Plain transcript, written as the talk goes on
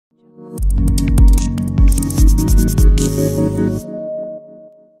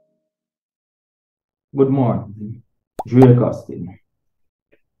Good morning. Dreycosting.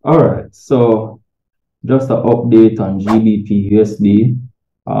 All right, so just an update on GBPUSD.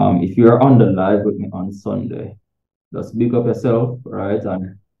 If you're on the live with me on Sunday, just big up yourself, right?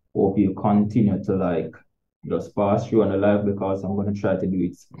 And hope you continue to just pass through on the live, because I'm gonna try to do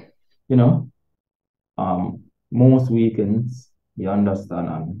it, you know, most weekends, you understand,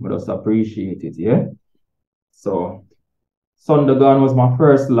 and we just appreciate it, yeah? So Sunday gone was my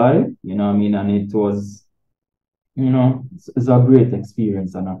first live, you know what I mean? And it was, it's a great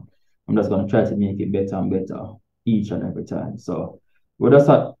experience, and I'm just going to try to make it better and better each and every time. So we're just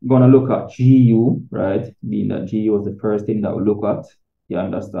going to look at GU, right? Being that GU was the first thing that we look at, you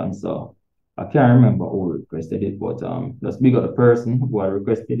understand? So I can't remember who requested it, but just big up the person who had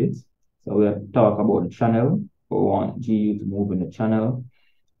requested it. So we have to talk about the channel. We want GU to move in the channel.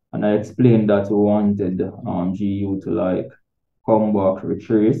 And I explained that we wanted GU to come back,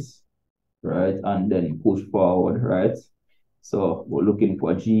 retrace, right, and then push forward, right? So we're looking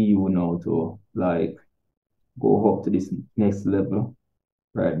for GU now to go up to this next level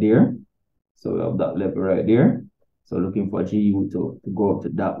right there. So we have that level right there. So looking for GU to go up to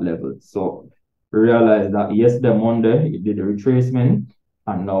that level. So we realized that yesterday, Monday, it did the retracement,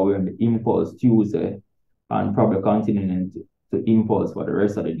 and now we're in the impulse Tuesday, and probably continuing to impulse for the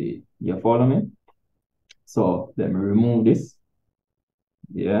rest of the day. You follow me? So let me remove this.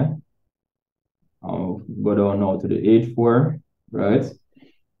 Yeah. I'll go down now to the 8-4, right?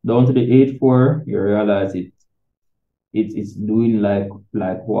 Down to the 8-4, you realize it's doing like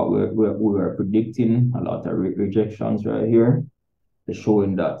what we were predicting. A lot of rejections right here. They're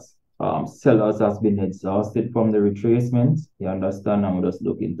showing that sellers has been exhausted from the retracement. You understand? I'm just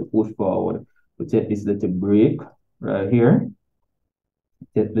looking to push forward. We take this little break right here.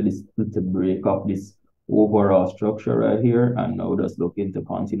 Take this little break of this overall structure right here, and now just looking to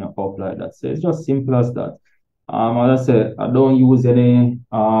continue up like that. So it's just simple as that. As I said, I don't use any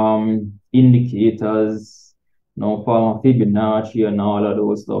indicators, no form of Fibonacci and all of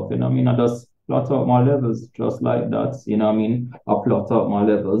those stuff. You know what I mean? I just plot out my levels just like that. You know what I mean? I plot out my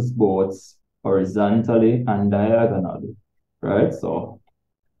levels both horizontally and diagonally, right? So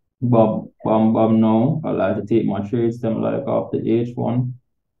bam now. I like to take my trades them like off the H1.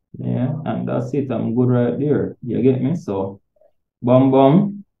 Yeah, and that's it. I'm good right there. You get me? So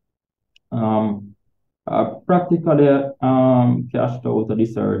bam. I practically cashed out of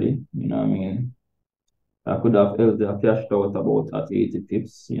this already. You know what I mean? I could have cashed out about at 80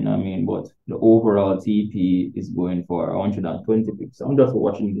 pips, you know what I mean? But the overall TP is going for 120 pips. I'm just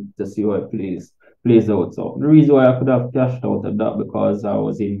watching it to see how it plays out. So the reason why I could have cashed out of that, because I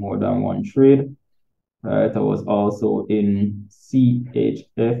was in more than one trade. Right, I was also in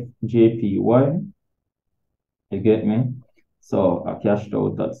CHFJPY. You get me? So I cashed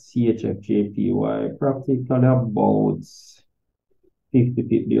out at CHFJPY practically about 50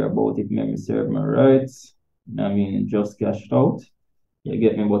 pip there, about it memory serve me right. I mean, just cashed out. You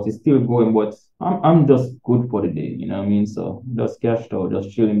get me? But it's still going, but I'm just good for the day, you know what I mean? So just cashed out, just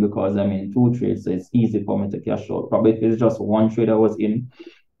chilling, because I'm in 2 trades, so it's easy for me to cash out. Probably if it's just 1 trade I was in,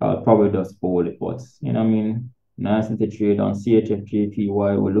 I'll probably just hold it, but you know what I mean? Nice to trade on CHFJPY.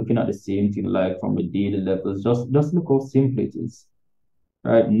 We're looking at the same thing like from the daily levels. Just look how simple it is,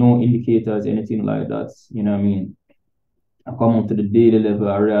 right? No indicators, anything like that. You know what I mean? I come up to the daily level,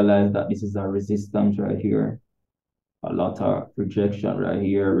 I realize that this is a resistance right here. A lot of rejection right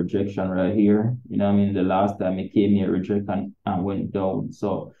here, rejection right here. You know what I mean? The last time it came here, rejection and went down.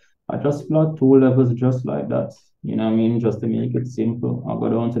 So I just plot 2 levels just like that. You know what I mean? Just to make it simple. I'll go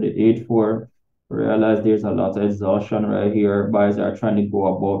down to the 8-4. Realize there's a lot of exhaustion right here. Buyers are trying to go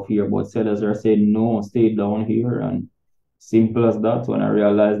above here, but sellers are saying no, stay down here. And simple as that. When I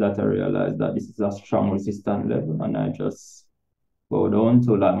realize that this is a strong resistance level, and I just go down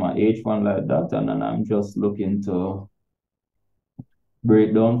to like my H1 like that, and then I'm just looking to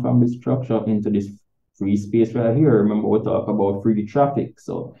break down from this structure into this free space right here. Remember, we talk about free traffic.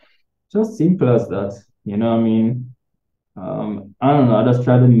 So just simple as that. You know what I mean? I don't know. I just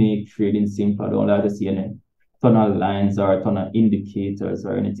try to make trading simple. I don't like to see any ton of lines or a ton of indicators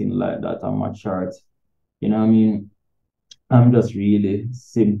or anything like that on my chart. You know what I mean? I'm just really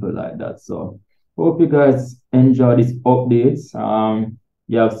simple like that. So hope you guys enjoy this update.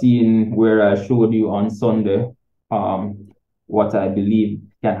 You have seen where I showed you on Sunday what I believe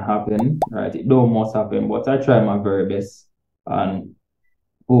can happen. Right? It don't must happen, but I try my very best. And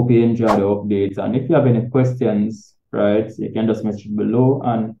hope you enjoy the updates. And if you have any questions, right, you can just message below.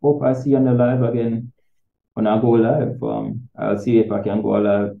 And hope I see you on the live again when I go live. I'll see if I can go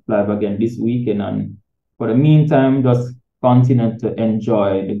live again this weekend. And for the meantime, just continue to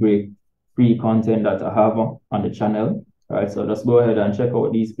enjoy the great free content that I have on the channel. All right, so just go ahead and check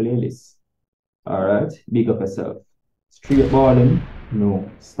out these playlists. All right, big up yourself. Straight balling, no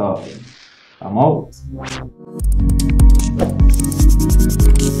stopping. I'm out.